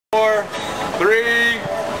4, 3,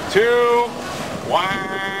 2, 1.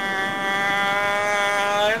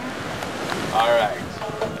 All right.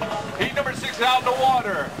 Heat number 6 out in the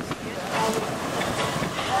water.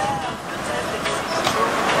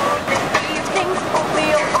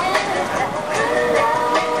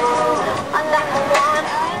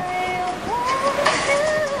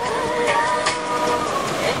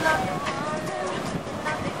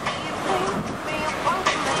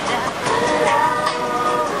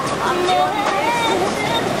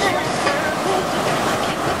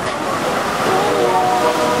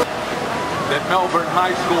 That Melbourne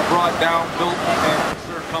High School brought down, built, and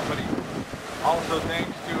served company. Also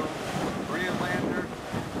thanks to Inlet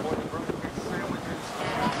for the broken sandwiches.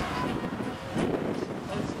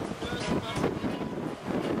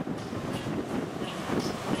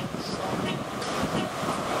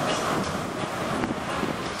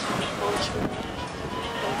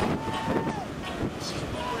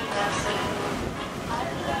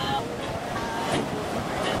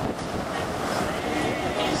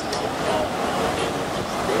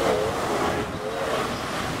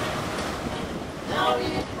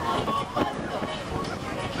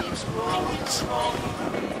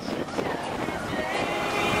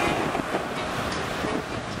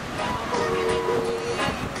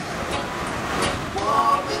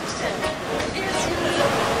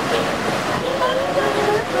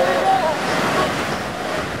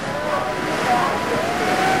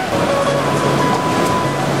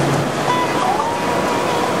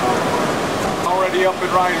 Already up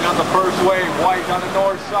and riding on the first wave. White on the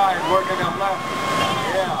north side, working on left.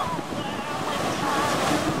 Yeah.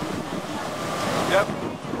 Yep.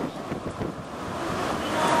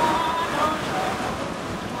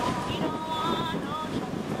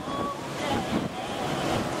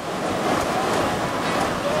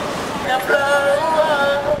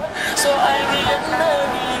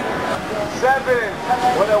 Seven,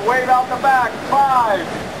 with a weight off the back. 5,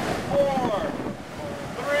 4,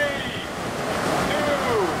 3, 2,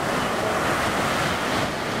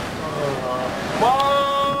 1.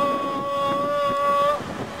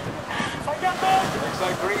 Looks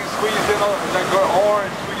like green squeezed in,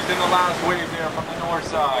 orange squeezed in the last wave there from the north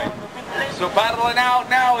side. So battling out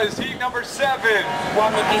now is heat number 7.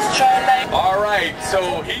 All right,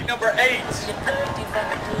 so heat number 8.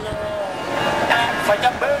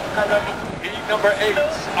 Heat number 8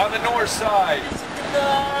 on the north side.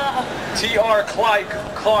 T.R.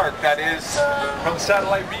 Clark, that is, from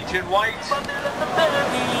Satellite Beach in white.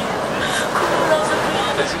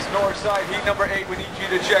 This is north side, heat number 8. We need you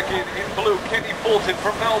to check in blue, Kenny Fulton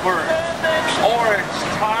from Melbourne. Orange,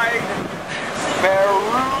 Ty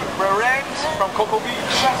Berend from Cocoa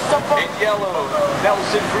Beach. In yellow,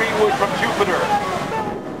 Nelson Greenwood from Jupiter.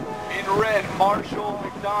 In red, Marshall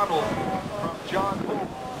McDonald from John Hope.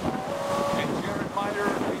 And Jared Miner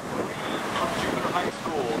in green from Jupiter High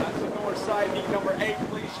School. That's the north side, heat number 8.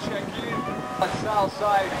 Please check in. On the south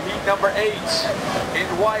side, heat number 8. In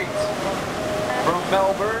white from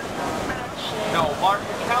Melbourne. No, Martin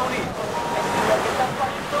County.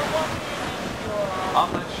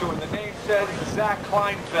 I'm not sure. The name says Zach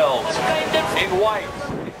Kleinfeld. In white.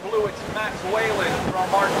 In blue, it's Max Whalen from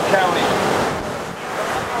Martin County.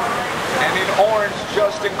 And in orange,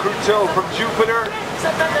 Justin Cruteau from Jupiter.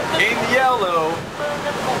 In yellow,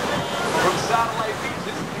 from Satellite Beach,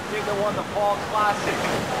 this is the kid that won the Fall Classic.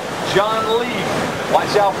 John Lee.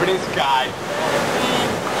 Watch out for this guy.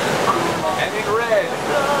 And in red,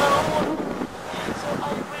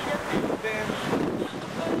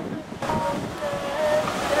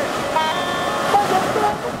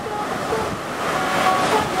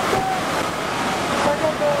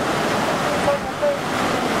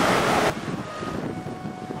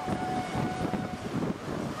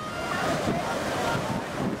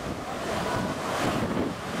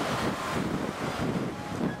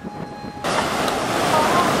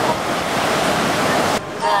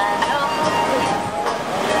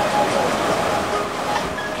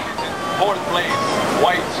 fourth place,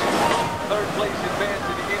 white. Third place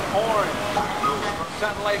advancing in orange from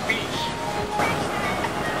Satellite Beach.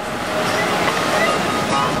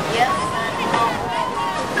 Yes.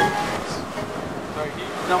 So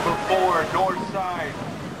heat number 4, north side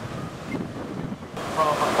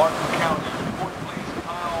from Martin County. Fourth place,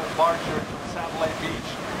 Kyle Barcher from Satellite Beach.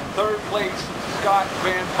 Third place, Scott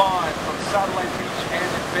Van Bond from Satellite Beach and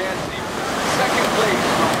advancing. Second place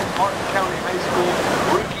from Martin County High School,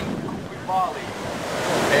 Ricky Bali.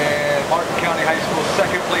 And Martin County High School,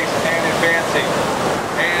 second place and advancing.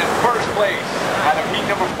 And first place out of heat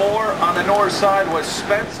number 4 on the north side was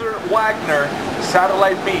Spencer Wagner,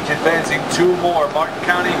 Satellite Beach, advancing 2 more. Martin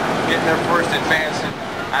County getting their first advancing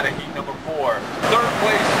out of heat number 4. Third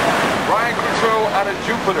place, Ryan Crusoe out of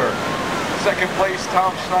Jupiter. Second place,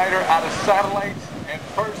 Tom Schneider out of Satellite. And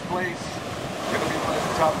first place, going to be one of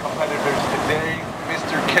the top competitors today,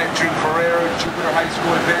 Mr. Kendrick Ferreira, Jupiter High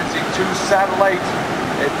School, advancing to Satellite,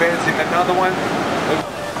 advancing another one.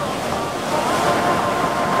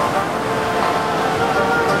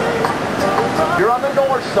 You're on the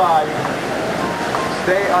north side.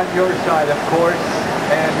 Stay on your side, of course,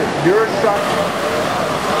 and your side.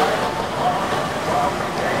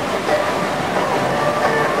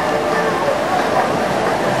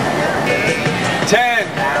 10,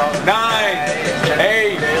 9,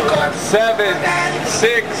 8, 7,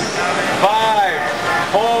 6, 5,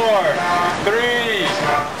 4, 3,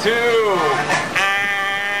 2.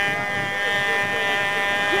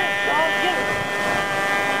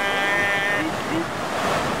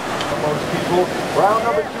 Most people, round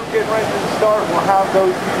number 2 getting ready to start. We'll have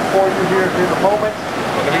those for you here in a moment.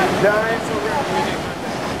 In the meantime,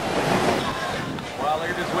 well, look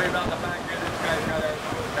at this wave out the back here. This guy's got a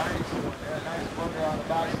nice floater on the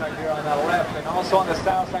backside here on the left, and also on the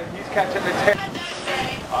south side, he's catching the tail.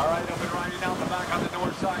 All right, I've been riding down the back on the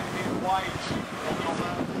north side in white.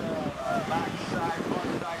 Backside, front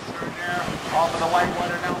side turn there. Off of the white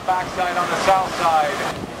water, now backside on the south side.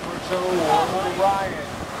 So, Ryan.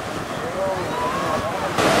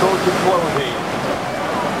 Soldier clothing.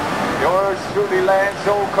 Yours truly,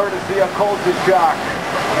 Lanzo, courtesy of Culture Shock.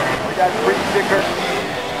 We got free stickers.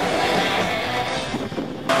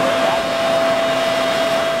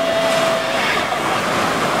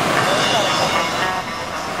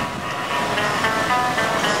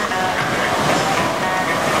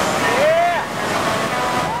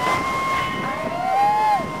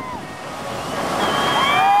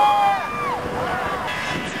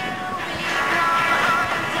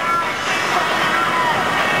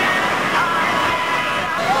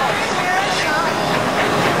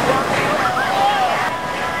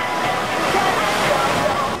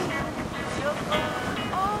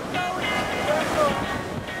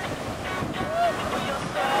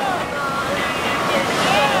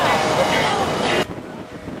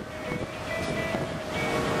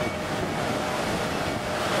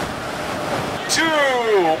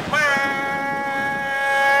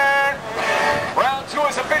 Round 2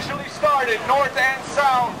 is officially started, north and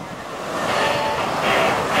south.